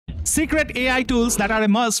Secret AI tools that are a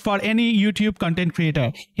must for any YouTube content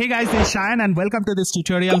creator. Hey guys, this is Shayan and welcome to this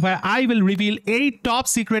tutorial where I will reveal 8 top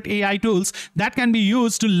secret AI tools that can be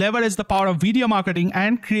used to leverage the power of video marketing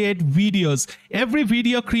and create videos. Every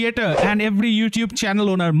video creator and every YouTube channel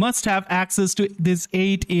owner must have access to these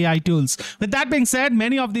 8 AI tools. With that being said,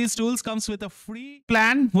 many of these tools comes with a free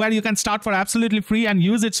plan where you can start for absolutely free and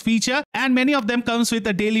use its feature, and many of them comes with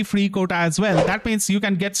a daily free quota as well. That means you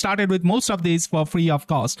can get started with most of these for free of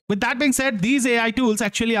cost. With that being said, these AI tools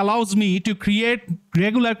actually allows me to create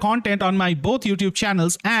regular content on my both YouTube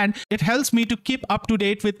channels, and it helps me to keep up to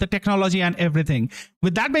date with the technology and everything.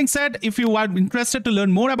 With that being said, if you are interested to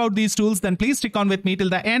learn more about these tools, then please stick on with me till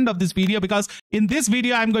the end of this video, because in this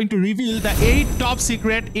video I'm going to reveal the 8 top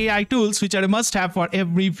secret AI tools which are a must have for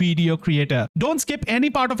every video creator. Don't skip any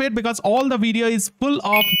part of it because all the video is full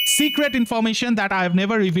of secret information that I have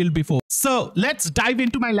never revealed before. So let's dive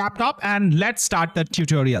into my laptop and let's start the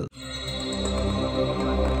tutorial.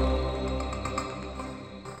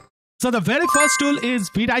 So the very first tool is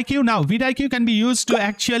VidIQ. Now, VidIQ can be used to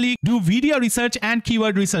actually do video research and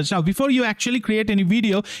keyword research. Now, before you actually create any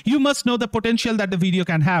video, you must know the potential that the video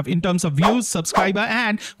can have in terms of views, subscriber,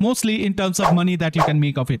 and mostly in terms of money that you can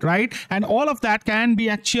make of it, right? And all of that can be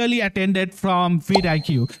actually attended from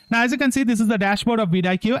VidIQ. Now, as you can see, this is the dashboard of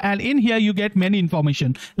VidIQ, and in here you get many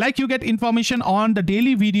information. Like you get information on the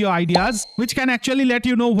daily video ideas, which can actually let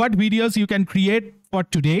you know what videos you can create for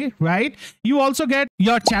today, right? You also get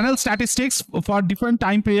your channel statistics for different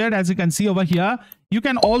time period, as you can see over here. You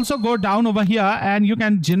can also go down over here and you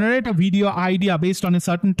can generate a video idea based on a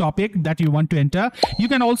certain topic that you want to enter. You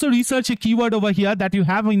can also research a keyword over here that you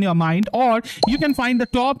have in your mind, or you can find the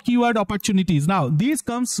top keyword opportunities. Now, these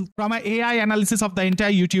comes from an AI analysis of the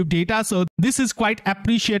entire YouTube data. So this is quite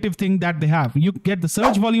appreciative thing that they have. You get the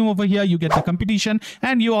search volume over here, you get the competition,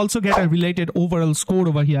 and you also get a related overall score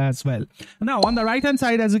over here as well. Now, on the right hand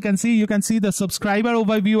side, as you can see the subscriber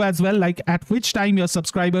overview as well, like at which time your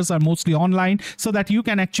subscribers are mostly online, so that you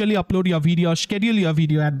can actually upload your video, schedule your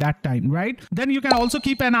video at that time, right? Then you can also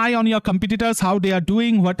keep an eye on your competitors, how they are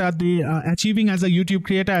doing, what are they achieving as a YouTube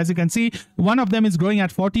creator. As you can see, one of them is growing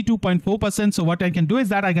at 42.4%. So what I can do is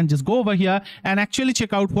that I can just go over here and actually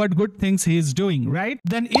check out what good things he is doing, right?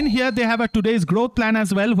 Then in here, they have a today's growth plan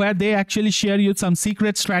as well, where they actually share you some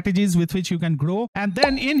secret strategies with which you can grow. And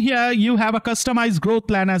then in here, you have a customized growth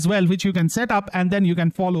plan as well, which you can set up and then you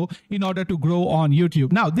can follow in order to grow on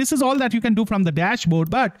YouTube. Now, this is all that you can do from the dashboard,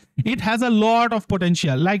 but it has a lot of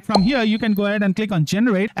potential. Like from here, you can go ahead and click on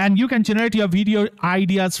generate, and you can generate your video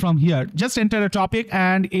ideas from here. Just enter a topic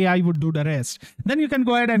and AI would do the rest. Then you can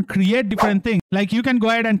go ahead and create different things. Like you can go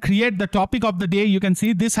ahead and create the topic of the day. You can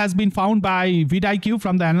see this has been found by VidIQ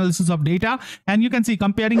from the analysis of data, and you can see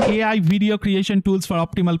comparing AI video creation tools for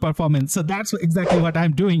optimal performance. So that's exactly what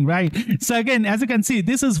I'm doing, right? So again, as you can see,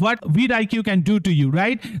 this is what VidIQ can do to you,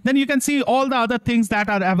 right? Then you can see all the other things that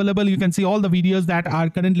are available. You can see all the videos that are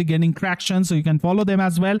currently gaining traction, so you can follow them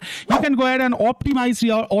as well. You can go ahead and optimize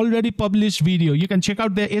your already published video. You can check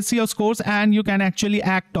out the SEO scores and you can actually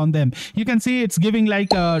act on them. You can see it's giving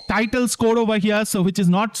like a title score over here, so which is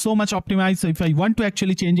not so much optimized. So if I want to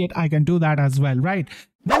actually change it, I can do that as well, right?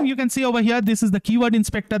 Then you can see over here, this is the keyword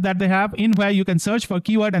inspector that they have, in where you can search for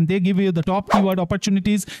keyword and they give you the top keyword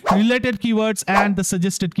opportunities, related keywords, and the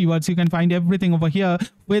suggested keywords. You can find everything over here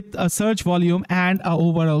with a search volume and a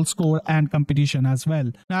overall score and competition as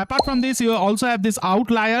well. Now, apart from this, you also have this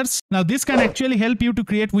outliers. Now, this can actually help you to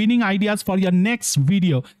create winning ideas for your next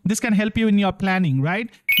video. This can help you in your planning, right?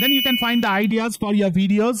 Then you can find the ideas for your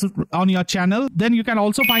videos on your channel. Then you can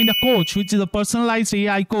also find a coach, which is a personalized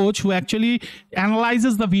AI coach who actually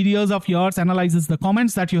analyzes the videos of yours, analyzes the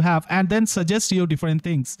comments that you have, and then suggests you different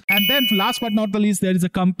things. And then last but not the least, there is a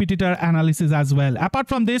competitor analysis as well. Apart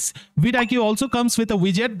from this, VidIQ also comes with a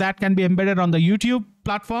widget that can be embedded on the YouTube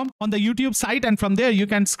platform, on the YouTube site, and from there you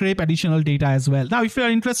can scrape additional data as well. Now, if you are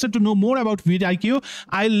interested to know more about VidIQ,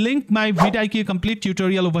 I'll link my VidIQ complete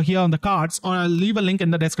tutorial over here on the cards, or I'll leave a link in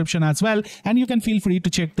the description as well, and you can feel free to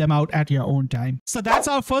check them out at your own time. So that's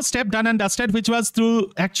our first step done and dusted, which was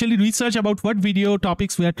to actually research about what video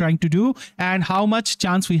topics we are trying to do and how much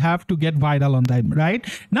chance we have to get viral on them, right?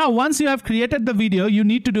 Now, once you have created the video, you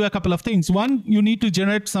need to do a couple of things. One, you need to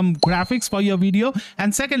generate some graphics for your video,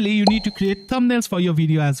 and secondly, you need to create thumbnails for your your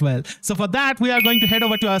video as well. So for that, we are going to head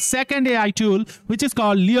over to our second AI tool, which is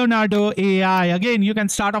called Leonardo AI. Again, you can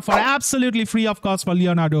start off for absolutely free of cost for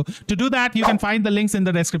Leonardo. To do that, you can find the links in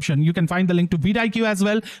the description. You can find the link to VidIQ as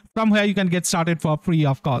well, from where you can get started for free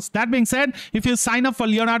of cost. That being said, if you sign up for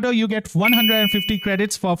Leonardo, you get 150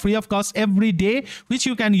 credits for free of cost every day, which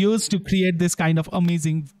you can use to create this kind of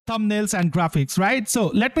amazing thumbnails and graphics, right? So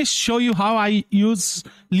let me show you how I use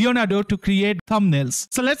Leonardo to create thumbnails.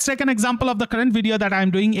 So let's take an example of the current video that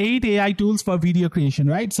I'm doing, 8 AI tools for video creation,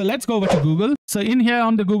 right? So let's go over to Google. So in here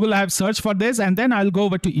on the Google, I have searched for this, and then I'll go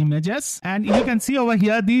over to images, and you can see over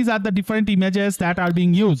here, these are the different images that are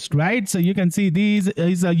being used, right? So you can see these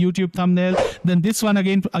is a YouTube thumbnail, then this one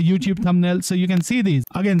again, a YouTube thumbnail. So you can see these.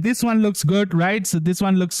 Again, this one looks good, right? So this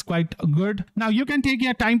one looks quite good. Now you can take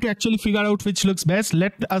your time to actually figure out which looks best.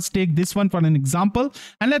 Let us take this one for an example,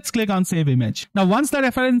 and let's click on save image. Now once the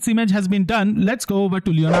reference image has been done, let's go over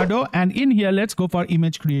to Leonardo, and in here let's go for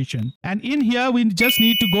image creation, and in here we just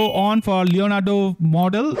need to go on for Leonardo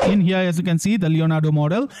model. In here, as you can see, the Leonardo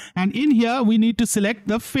model, and in here we need to select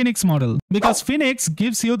the Phoenix model, because Phoenix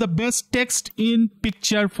gives you the best text in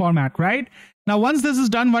picture format, right? Now, once this is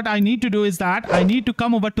done, what I need to do is that I need to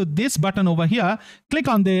come over to this button over here, click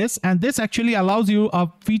on this, and this actually allows you a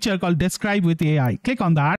feature called Describe with AI. Click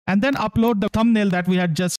on that, and then upload the thumbnail that we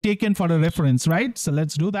had just taken for a reference, right? So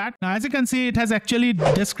let's do that. Now, as you can see, it has actually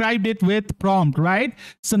described it with prompt, right?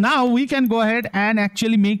 So now we can go ahead and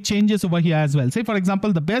actually make changes over here as well. Say, for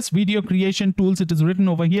example, the best video creation tools, it is written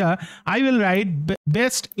over here. I will write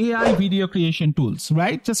best AI video creation tools,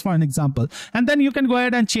 right? Just for an example. And then you can go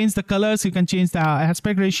ahead and change the colors. You can change the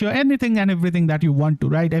aspect ratio, anything and everything that you want to,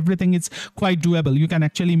 right? Everything is quite doable. You can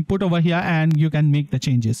actually input over here and you can make the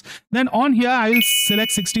changes. Then on here, I will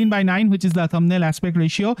select 16:9, which is the thumbnail aspect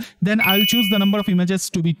ratio. Then I'll choose the number of images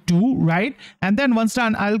to be 2, right? And then once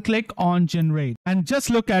done, I'll click on generate. And just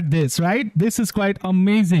look at this, right? This is quite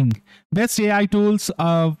amazing. Best AI tools,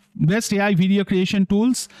 best AI video creation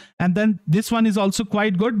tools. And then this one is also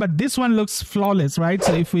quite good, but this one looks flawless, right?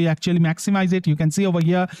 So if we actually maximize it, you can see over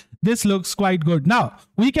here, this looks quite good. Now,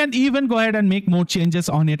 we can even go ahead and make more changes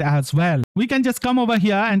on it as well. We can just come over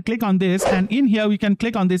here and click on this, and in here we can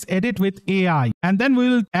click on this edit with AI, and then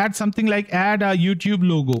we'll add something like add a YouTube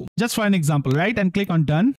logo, just for an example, right? And click on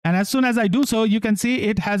done. And as soon as I do so, you can see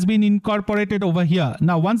it has been incorporated over here.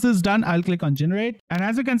 Now, once this is done, I'll click on generate, and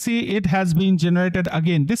as you can see, it has been generated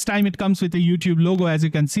again. This time it comes with a YouTube logo, as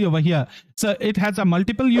you can see over here. So it has a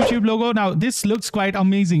multiple YouTube logo. Now this looks quite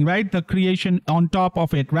amazing, right? The creation on top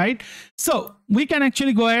of it, right? So we can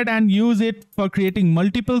actually go ahead and use it for creating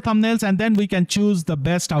multiple thumbnails, and then we can choose the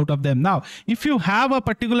best out of them. Now, if you have a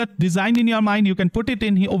particular design in your mind, you can put it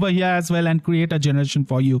in over here as well and create a generation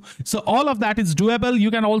for you. So all of that is doable. You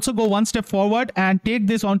can also go one step forward and take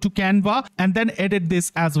this onto Canva and then edit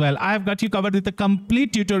this as well. I have got you covered with a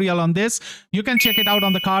complete tutorial on this. You can check it out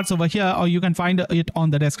on the cards over here, or you can find it on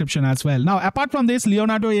the description as well. Now, apart from this,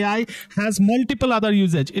 Leonardo AI has multiple other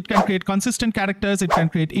usage. It can create consistent characters. It can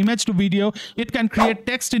create image to video. It can create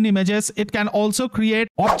text in images. It can also create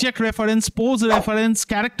object reference, pose reference,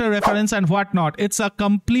 character reference, and whatnot. It's a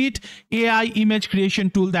complete AI image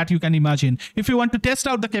creation tool that you can imagine. If you want to test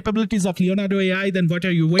out the capabilities of Leonardo AI, then what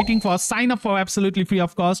are you waiting for? Sign up for absolutely free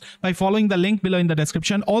of cost by following the link below in the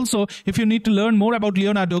description. Also, if you need to learn more about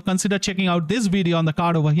Leonardo, consider checking out this video on the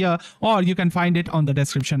card over here, or you can find it on the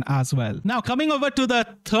description as well. Now, coming over to the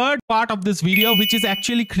third part of this video, which is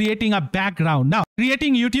actually creating a background. Now,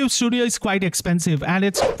 creating YouTube Studio is quite expensive, and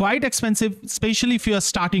it's quite expensive, especially if you're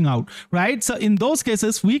starting out, right? So in those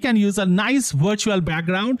cases, we can use a nice virtual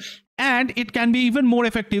background, and it can be even more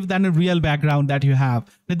effective than a real background that you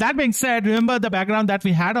have. With that being said, remember the background that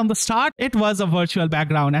we had on the start? It was a virtual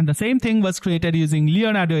background, and the same thing was created using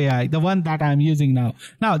Leonardo AI, the one that I'm using now.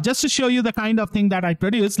 Now, just to show you the kind of thing that I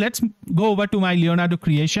produced, let's go over to my Leonardo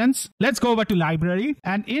creations. Let's go over to library,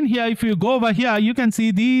 and in here, if you go over here, you can see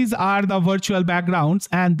these are the virtual backgrounds,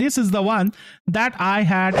 and this is the one that I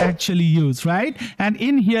had actually used, right? And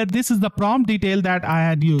in here, this is the prompt detail that I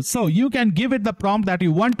had used. So you can give it the prompt that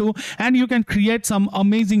you want to, and you can create some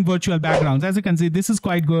amazing virtual backgrounds. As you can see, this is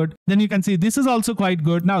quite good. Then you can see this is also quite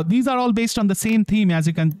good. Now, these are all based on the same theme, as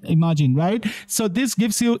you can imagine, right? So this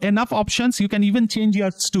gives you enough options. You can even change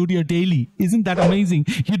your studio daily. Isn't that amazing?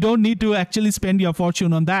 You don't need to actually spend your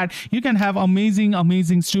fortune on that. You can have amazing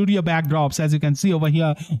studio backdrops. As you can see over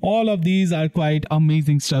here, all of these are quite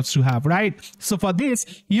amazing stuffs to have, right? So for this,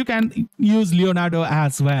 you can use Leonardo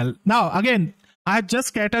as well. Now, again, I have just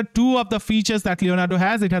scattered 2 of the features that Leonardo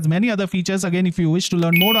has. It has many other features. Again, if you wish to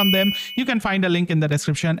learn more on them, you can find a link in the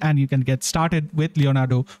description and you can get started with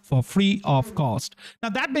Leonardo for free of cost. Now,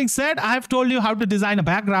 that being said, I have told you how to design a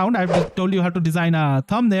background. I've told you how to design a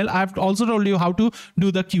thumbnail. I've also told you how to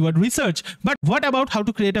do the keyword research. But what about how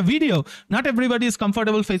to create a video? Not everybody is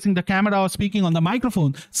comfortable facing the camera or speaking on the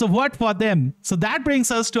microphone. So what for them? So that brings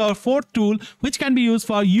us to our 4th tool, which can be used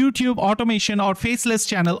for YouTube automation or faceless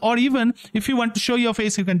channel, or even if you want to show your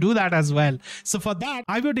face, you can do that as well. So for that,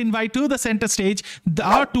 I would invite to the center stage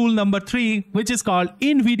our tool number 3, which is called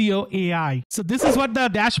InVideo AI. So this is what the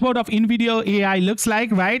dashboard of InVideo AI looks like,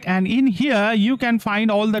 right? And in here, you can find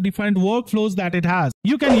all the different workflows that it has.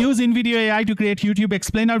 You can use InVideo AI to create YouTube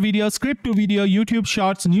explainer video, script to video, YouTube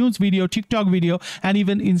shorts, news video, TikTok video, and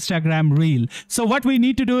even Instagram reel. So what we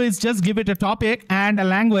need to do is just give it a topic and a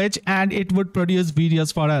language, and it would produce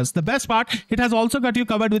videos for us. The best part, it has also got you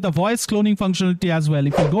covered with a voice cloning functionality as well.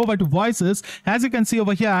 If you go over to voices, as you can see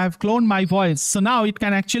over here, I have cloned my voice. So now it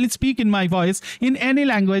can actually speak in my voice in any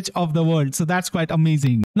language of the world. So that's quite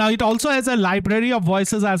amazing. Now it also has a library of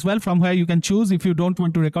voices as well, from where you can choose. If you don't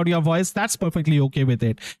want to record your voice, that's perfectly okay with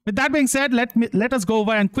it. With that being said, let us go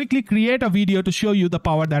over and quickly create a video to show you the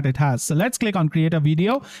power that it has. So let's click on create a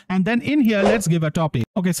video, and then in here, let's give a topic.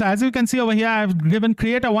 Okay, so as you can see over here, I've given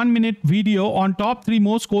create a 1-minute video on top 3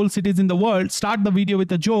 most cold cities in the world. Start the video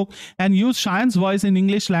with a joke and use Cheyenne voice in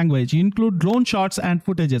English language. You include drone shots and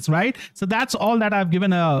footages, right? So that's all that I've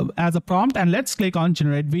given as a prompt, and let's click on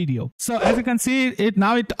generate video. So as you can see, it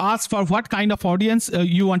asks for what kind of audience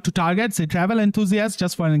you want to target. Say travel enthusiasts,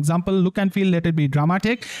 just for an example. Look and feel, let it be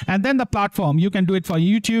dramatic. And then the platform, you can do it for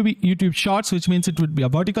YouTube shorts, which means it would be a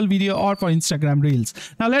vertical video, or for Instagram reels.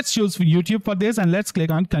 Now let's choose YouTube for this, and let's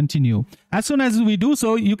click on continue. As soon as we do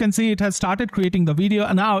so, you can see it has started creating the video,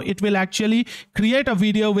 and now it will actually create a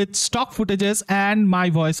video with stock footages and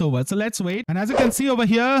my voiceover. So let's wait. And as you can see over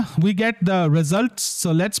here, we get the results.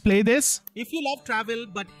 So let's play this. If you love travel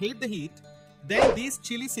but hate the heat, then these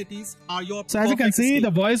chilly cities are your So as you can see,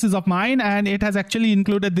 the voice is of mine, and it has actually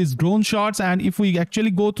included these drone shots. And if we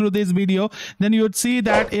actually go through this video, then you would see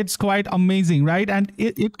that it's quite amazing, right? And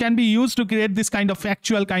it can be used to create this kind of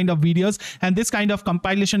factual kind of videos, and this kind of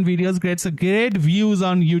compilation videos gets a great views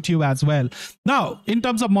on YouTube as well. Now, in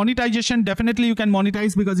terms of monetization, definitely you can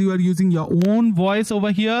monetize because you are using your own voice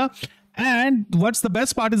over here. And what's the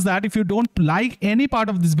best part is that if you don't like any part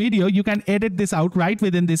of this video, you can edit this out right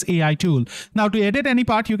within this AI tool. Now to edit any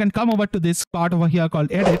part, you can come over to this part over here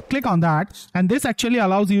called edit, click on that, and this actually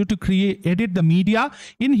allows you to edit the media.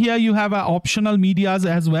 In here you have optional medias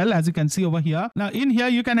as well, as you can see over here. Now in here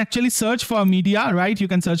you can actually search for media, right? You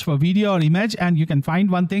can search for video or image, and you can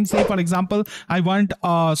find one thing. Say for example, I want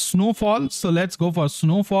snowfall, so let's go for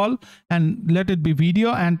snowfall and let it be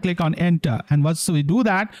video, and click on enter. And once we do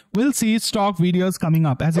that, we'll see stock videos coming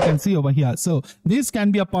up, as you can see over here. So this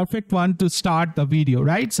can be a perfect one to start the video,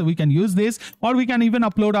 right? So we can use this, or we can even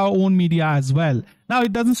upload our own media as well. Now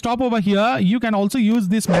it doesn't stop over here. You can also use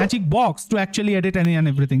this magic box to actually edit any and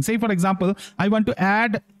everything. Say for example, I want to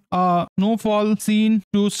add a snowfall scene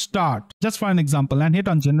to start, just for an example, and hit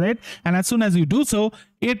on generate. And as soon as you do so,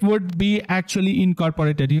 it would be actually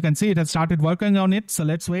incorporated. You can see it has started working on it. So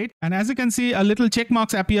let's wait. And as you can see, a little check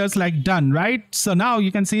marks appears like done, right? So now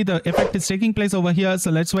you can see the effect is taking place over here.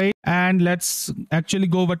 So let's wait, and let's actually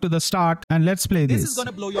go over to the start, and let's play this. This is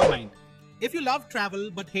gonna blow your mind. If you love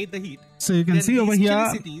travel but hate the heat, so you can see over here,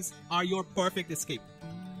 chilly cities are your perfect escape.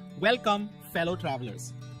 Welcome, fellow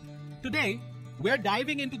travelers. Today, we're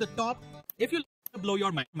diving into the top. If you blow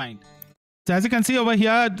your mind. So as you can see over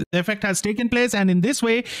here, the effect has taken place, and in this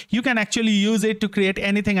way, you can actually use it to create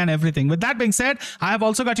anything and everything. With that being said, I have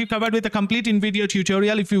also got you covered with a complete InVideo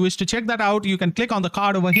tutorial. If you wish to check that out, you can click on the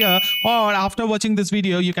card over here, or after watching this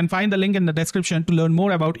video, you can find the link in the description to learn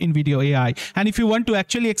more about InVideo AI. And if you want to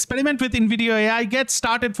actually experiment with InVideo AI, get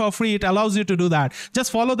started for free. It allows you to do that. Just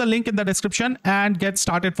follow the link in the description and get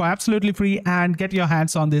started for absolutely free and get your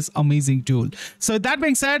hands on this amazing tool. So that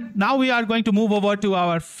being said, now we are going to move over to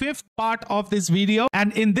our 5th part of this video,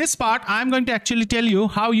 and in this part I'm going to actually tell you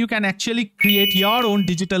how you can actually create your own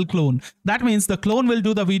digital clone. That means the clone will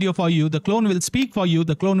do the video for you, the clone will speak for you,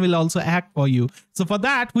 the clone will also act for you. So for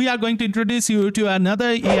that, we are going to introduce you to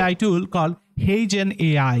another AI tool called HeyGen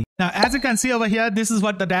AI. Now, as you can see over here, this is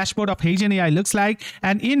what the dashboard of HeyGen AI looks like.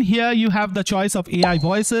 And in here, you have the choice of AI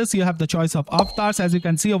voices. You have the choice of avatars, as you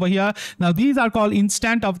can see over here. Now, these are called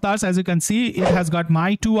instant avatars. As you can see, it has got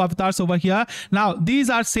my 2 avatars over here. Now,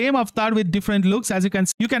 these are same avatar with different looks. As you can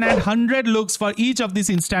see, you can add 100 looks for each of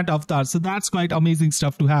these instant avatars. So that's quite amazing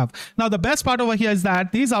stuff to have. Now, the best part over here is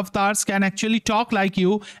that these avatars can actually talk like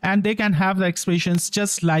you, and they can have the expressions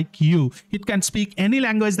just like you. It can speak any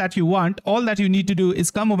language that you want. All that you need to do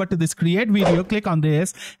is come over to this create video, click on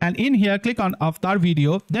this, and in here click on avatar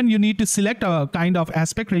video. Then you need to select a kind of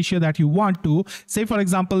aspect ratio that you want to. Say for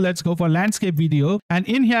example, let's go for landscape video, and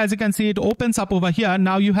in here, as you can see, it opens up over here.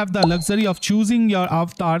 Now you have the luxury of choosing your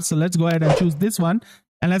avatar. So let's go ahead and choose this one.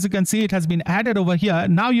 And as you can see, it has been added over here.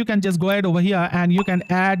 Now you can just go ahead over here and you can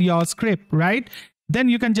add your script, right? Then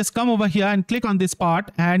you can just come over here and click on this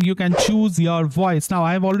part and you can choose your voice. Now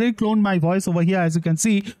I have already cloned my voice over here, as you can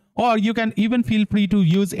see, or you can even feel free to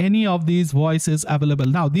use any of these voices available.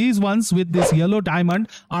 Now these ones with this yellow diamond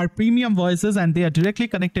are premium voices, and they are directly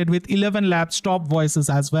connected with 11 Labs top voices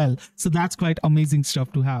as well. So that's quite amazing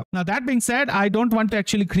stuff to have. Now that being said, I don't want to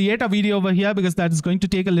actually create a video over here because that is going to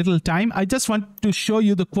take a little time. I just want to show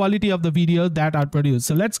you the quality of the videos that are produced.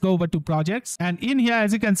 So let's go over to projects, and in here,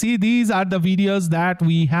 as you can see, these are the videos that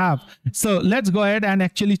we have. So let's go ahead and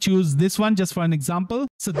actually choose this one just for an example.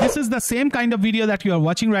 So this is the same kind of video that you are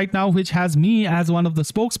watching right now, which has me as one of the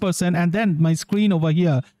spokesperson and then my screen over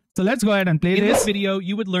here. So let's go ahead and play this. In this video,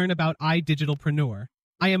 you would learn about iDigitalpreneur.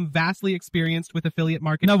 I am vastly experienced with affiliate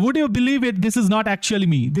marketing. Now, would you believe it? This is not actually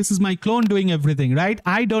me. This is my clone doing everything, right?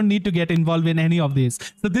 I don't need to get involved in any of this.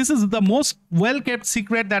 So this is the most well-kept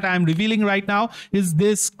secret that I'm revealing right now, is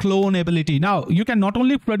this clone ability. Now, you can not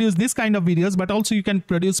only produce this kind of videos, but also you can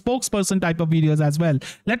produce spokesperson type of videos as well.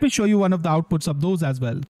 Let me show you one of the outputs of those as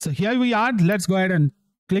well. So here we are. Let's go ahead and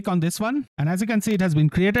click on this one. And as you can see, it has been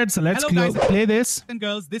created. So let's play this. And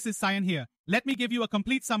girls, this is Cyan here. Let me give you a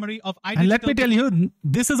complete summary of iDigital. And let me tell you,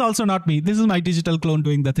 this is also not me. This is my digital clone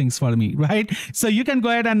doing the things for me, right? So you can go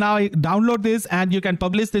ahead and now download this, and you can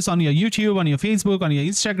publish this on your YouTube, on your Facebook, on your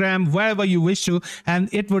Instagram, wherever you wish to, and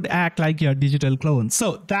it would act like your digital clone.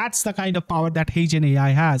 So that's the kind of power that HeyGen AI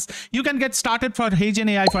has. You can get started for HeyGen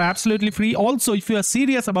AI for absolutely free. Also, if you are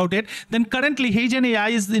serious about it, then currently HeyGen AI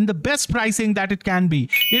is in the best pricing that it can be.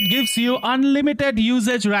 It gives you unlimited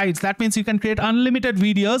usage rights. That means you can create unlimited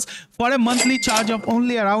videos for a monthly charge of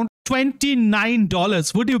only around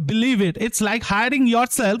 $29. Would you believe it? It's like hiring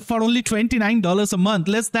yourself for only $29 a month,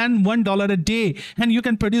 less than $1 a day, and you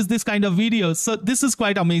can produce this kind of videos. So this is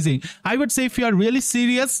quite amazing. I would say if you are really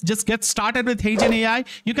serious, just get started with HeyGen AI.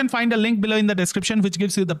 You can find a link below in the description which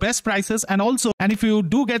gives you the best prices, and if you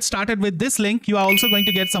do get started with this link, you are also going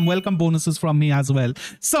to get some welcome bonuses from me as well.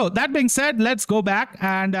 So that being said, let's go back,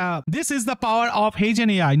 and this is the power of HeyGen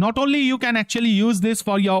AI. Not only you can actually use this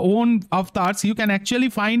for your own avatars, you can actually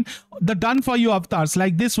find the done for you avatars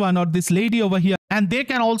like this one or this lady over here, and they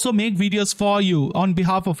can also make videos for you on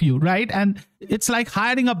behalf of you, right? And it's like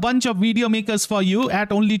hiring a bunch of video makers for you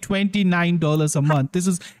at only $29 a month. This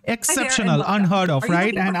is exceptional, unheard of,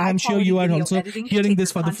 right? And I'm sure you are also hearing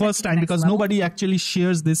this for the first time because nobody actually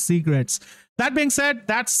shares these secrets. That being said,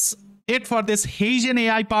 that's it for this HeyGen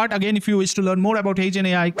AI part. Again, if you wish to learn more about HeyGen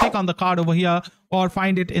AI, click on the card over here or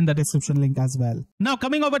find it in the description link as well. Now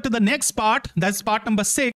coming over to the next part, that's part number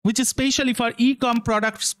 6, which is specially for e-com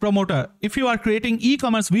products promoter. If you are creating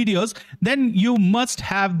e-commerce videos, then you must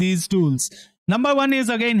have these tools. Number one is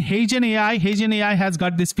again HeyGen AI. HeyGen AI has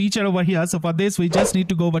got this feature over here. So for this, we just need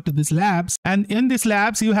to go over to this labs, and in this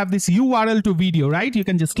labs, you have this URL to video, right? You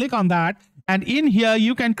can just click on that. And in here,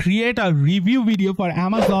 you can create a review video for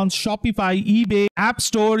Amazon, Shopify, eBay, App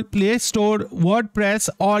Store, Play Store, WordPress,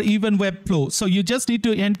 or even Webflow. So you just need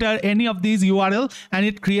to enter any of these URL and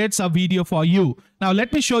it creates a video for you. Now,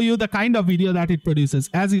 let me show you the kind of video that it produces.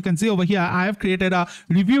 As you can see over here, I have created a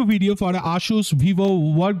review video for the Asus Vivo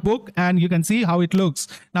workbook, and you can see how it looks.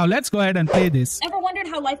 Now, let's go ahead and play this. Ever wondered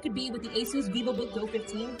how life could be with the Asus VivoBook Go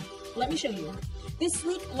 15? Let me show you. This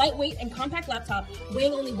sleek, lightweight, and compact laptop,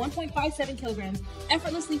 weighing only 1.57 kilograms,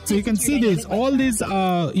 effortlessly. So you can see this, all these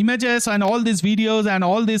images and all these videos and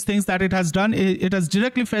all these things that it has done, it has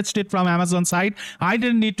directly fetched it from Amazon site. I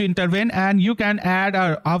didn't need to intervene, and you can add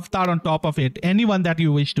an avatar on top of it, anyone that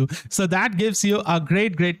you wish to. So that gives you a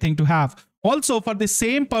great thing to have. Also, for the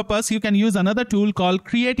same purpose, you can use another tool called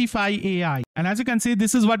Creatify AI. And as you can see,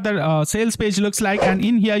 this is what the sales page looks like. And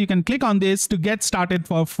in here, you can click on this to get started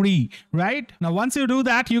for free, right? Now, once you do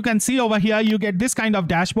that, you can see over here, you get this kind of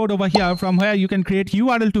dashboard over here from where you can create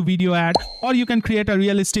URL to video ad, or you can create a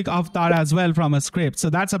realistic avatar as well from a script. So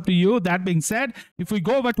that's up to you. That being said, if we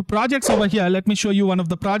go over to projects over here, let me show you one of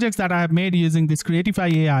the projects that I have made using this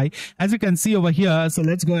Creatify AI. As you can see over here, so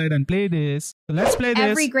let's go ahead and play this. So let's play this.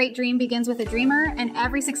 Every great dream begins with a dreamer, and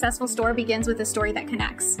every successful store begins with a story that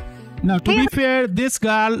connects. Now, to be fair, this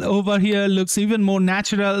girl over here looks even more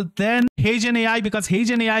natural than HeyGen AI, because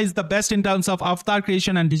HeyGen AI is the best in terms of avatar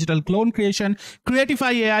creation and digital clone creation.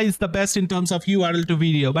 Creatify AI is the best in terms of URL to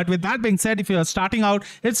video. But with that being said, if you are starting out,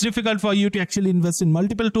 it's difficult for you to actually invest in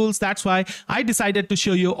multiple tools. That's why I decided to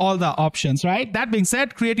show you all the options, right? That being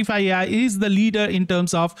said, Creatify AI is the leader in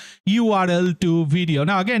terms of URL to video.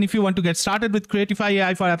 Now, again, if you want to get started with Creatify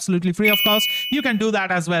AI for absolutely free, of course, you can do that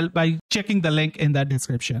as well by checking the link in the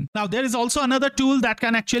description. Now, there is also another tool that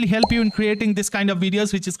can actually help you in creating this kind of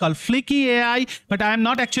videos, which is called Flicky AI, but I am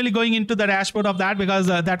not actually going into the dashboard of that because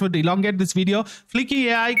that would elongate this video. Flicky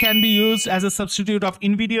AI can be used as a substitute of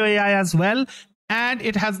InVideo AI as well. And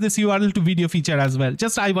it has this URL to video feature as well.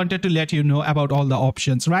 Just I wanted to let you know about all the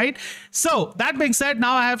options, right? So that being said,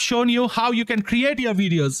 now I have shown you how you can create your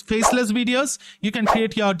videos, faceless videos. You can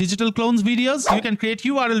create your digital clones videos. You can create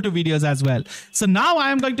URL to videos as well. So now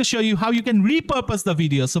I am going to show you how you can repurpose the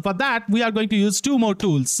video. So for that, we are going to use two more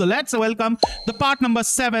tools. So let's welcome the part number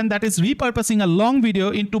 7, that is repurposing a long video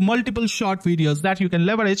into multiple short videos that you can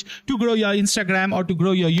leverage to grow your Instagram or to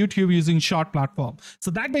grow your YouTube using short platform.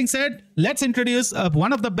 So that being said, let's introduce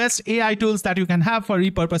one of the best AI tools that you can have for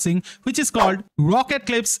repurposing, which is called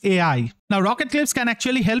RocketClips AI. Now, RocketClips can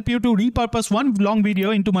actually help you to repurpose one long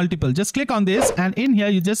video into multiple. Just click on this, and in here,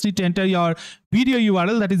 you just need to enter your video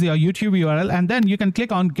URL, that is your YouTube URL, and then you can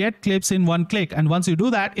click on Get Clips in one click. And once you do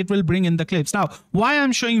that, it will bring in the clips. Now, why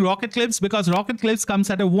I'm showing RocketClips? Because RocketClips comes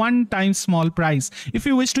at a one-time small price. If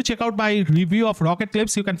you wish to check out my review of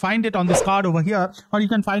RocketClips, you can find it on this card over here, or you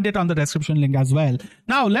can find it on the description link as well.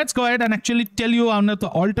 Now, let's go ahead and actually tell you one of the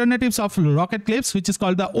alternatives of RocketClips, which is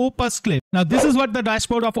called the Opus Clip. Now, this is what the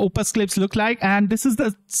dashboard of Opus Clips look like, and this is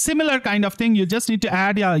the similar kind of thing. You just need to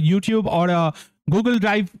add your YouTube or a Google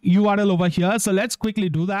Drive URL over here. So let's quickly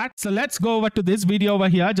do that. So let's go over to this video over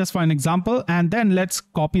here just for an example, and then let's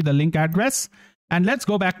copy the link address. And let's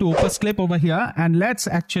go back to Opus Clip over here, and let's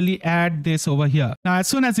actually add this over here. Now, as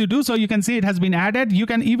soon as you do so, you can see it has been added. You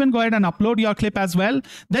can even go ahead and upload your clip as well.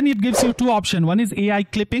 Then it gives you two options. One is AI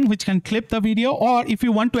clipping, which can clip the video, or if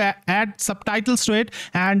you want to add subtitles to it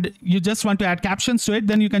and you just want to add captions to it,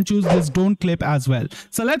 then you can choose this don't clip as well.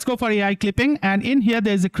 So let's go for AI clipping, and in here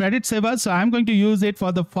there's a credit saver. So I'm going to use it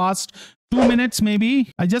for the first 2 minutes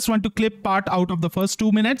maybe. I just want to clip part out of the first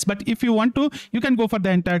 2 minutes, but if you want to, you can go for the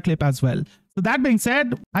entire clip as well. So that being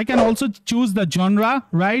said, I can also choose the genre,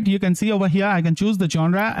 right? You can see over here, I can choose the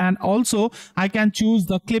genre, and also I can choose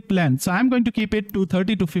the clip length. So I'm going to keep it to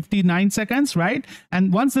 30 to 59 seconds, right?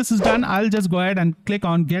 And once this is done, I'll just go ahead and click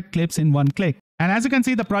on Get Clips in one click. And as you can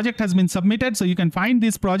see, the project has been submitted. So you can find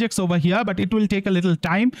these projects over here, but it will take a little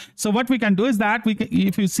time. So what we can do is that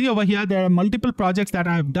if you see over here, there are multiple projects that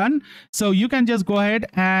I've done. So you can just go ahead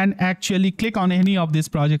and actually click on any of these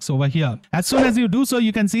projects over here. As soon as you do so,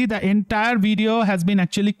 you can see the entire video has been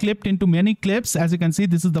actually clipped into many clips. As you can see,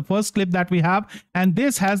 this is the first clip that we have, and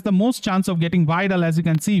this has the most chance of getting viral, as you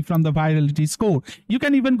can see from the virality score. You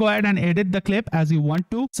can even go ahead and edit the clip as you want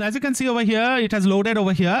to. So as you can see over here, it has loaded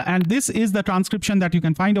over here, and this is the transcription that you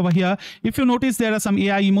can find over here. If you notice, there are some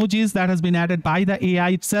AI emojis that has been added by the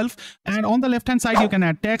AI itself, and on the left hand side you can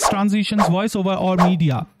add text, transitions, voiceover, or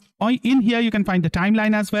media. In here, you can find the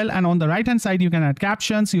timeline as well. And on the right hand side, you can add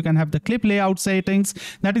captions. You can have the clip layout settings.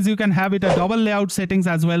 That is, you can have it a double layout settings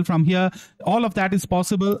as well from here. All of that is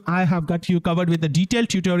possible. I have got you covered with a detailed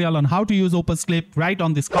tutorial on how to use Opus Clip right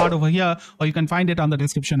on this card over here, or you can find it on the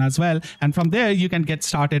description as well. And from there, you can get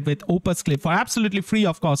started with Opus Clip for absolutely free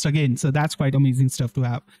of cost again. So that's quite amazing stuff to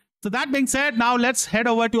have. So that being said, now let's head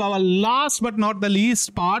over to our last but not the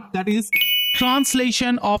least part, that is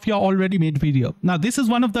translation of your already made video. Now, this is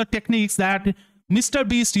one of the techniques that Mr.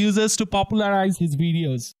 Beast uses to popularize his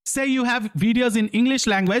videos. Say you have videos in English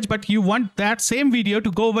language, but you want that same video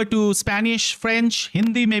to go over to Spanish, French,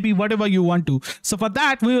 Hindi, maybe whatever you want to. So for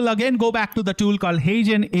that, we will again go back to the tool called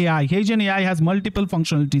HeyGen AI. HeyGen AI has multiple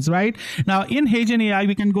functionalities, right? Now in HeyGen AI,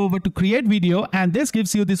 we can go over to create video, and this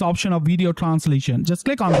gives you this option of video translation. Just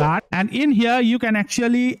click on that. And in here, you can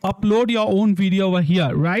actually upload your own video over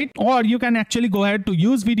here, right? Or you can actually go ahead to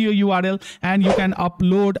use video URL and you can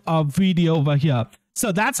upload a video over here.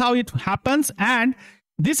 So that's how it happens. And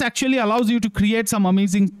This actually allows you to create some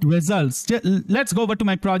amazing results. Let's go over to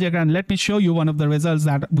my project and let me show you one of the results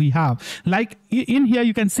that we have. Like in here,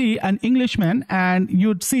 you can see an Englishman and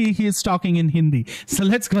you'd see he is talking in Hindi. So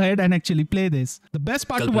let's go ahead and actually play this. The best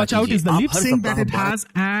part to watch out is the lip sync that it has,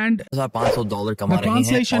 and the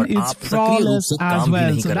translation is flawless as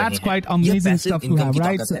well. So that's quite amazing stuff to have,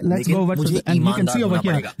 right? So let's go over to the, and you can see over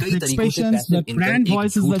here, the expressions, the brand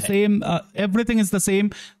voice is the same, everything is the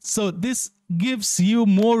same. So this gives you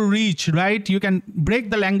more reach, right? You can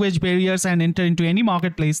break the language barriers and enter into any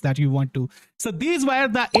marketplace that you want to. So these were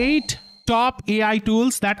the 8 top AI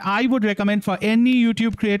tools that I would recommend for any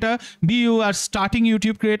YouTube creator, be you are starting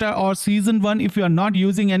YouTube creator or season 1. If you are not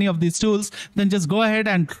using any of these tools, then just go ahead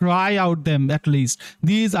and try out them at least.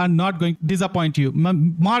 These are not going to disappoint you.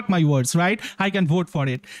 Mark my words, right? I can vote for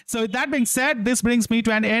it. So with that being said, this brings me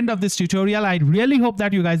to an end of this tutorial. I really hope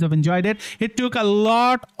that you guys have enjoyed it. It took a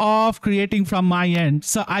lot of creating from my end.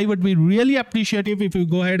 So I would be really appreciative if you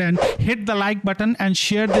go ahead and hit the like button and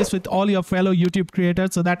share this with all your fellow YouTube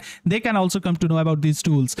creators so that they can also come to know about these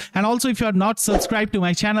tools. And also, if you are not subscribed to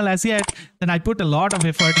my channel as yet, then I put a lot of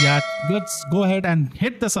effort. Yeah, let's go ahead and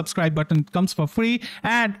hit the subscribe button. It comes for free,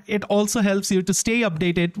 and it also helps you to stay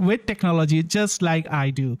updated with technology just like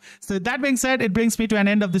I do. So that being said, it brings me to an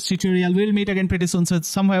end of this tutorial. We'll meet again pretty soon, so it's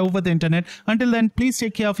somewhere over the internet. Until then, please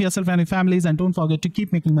take care of yourself and your families, and don't forget to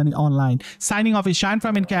keep making money online. Signing off is Shine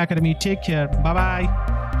from InK Academy. Take care. Bye bye.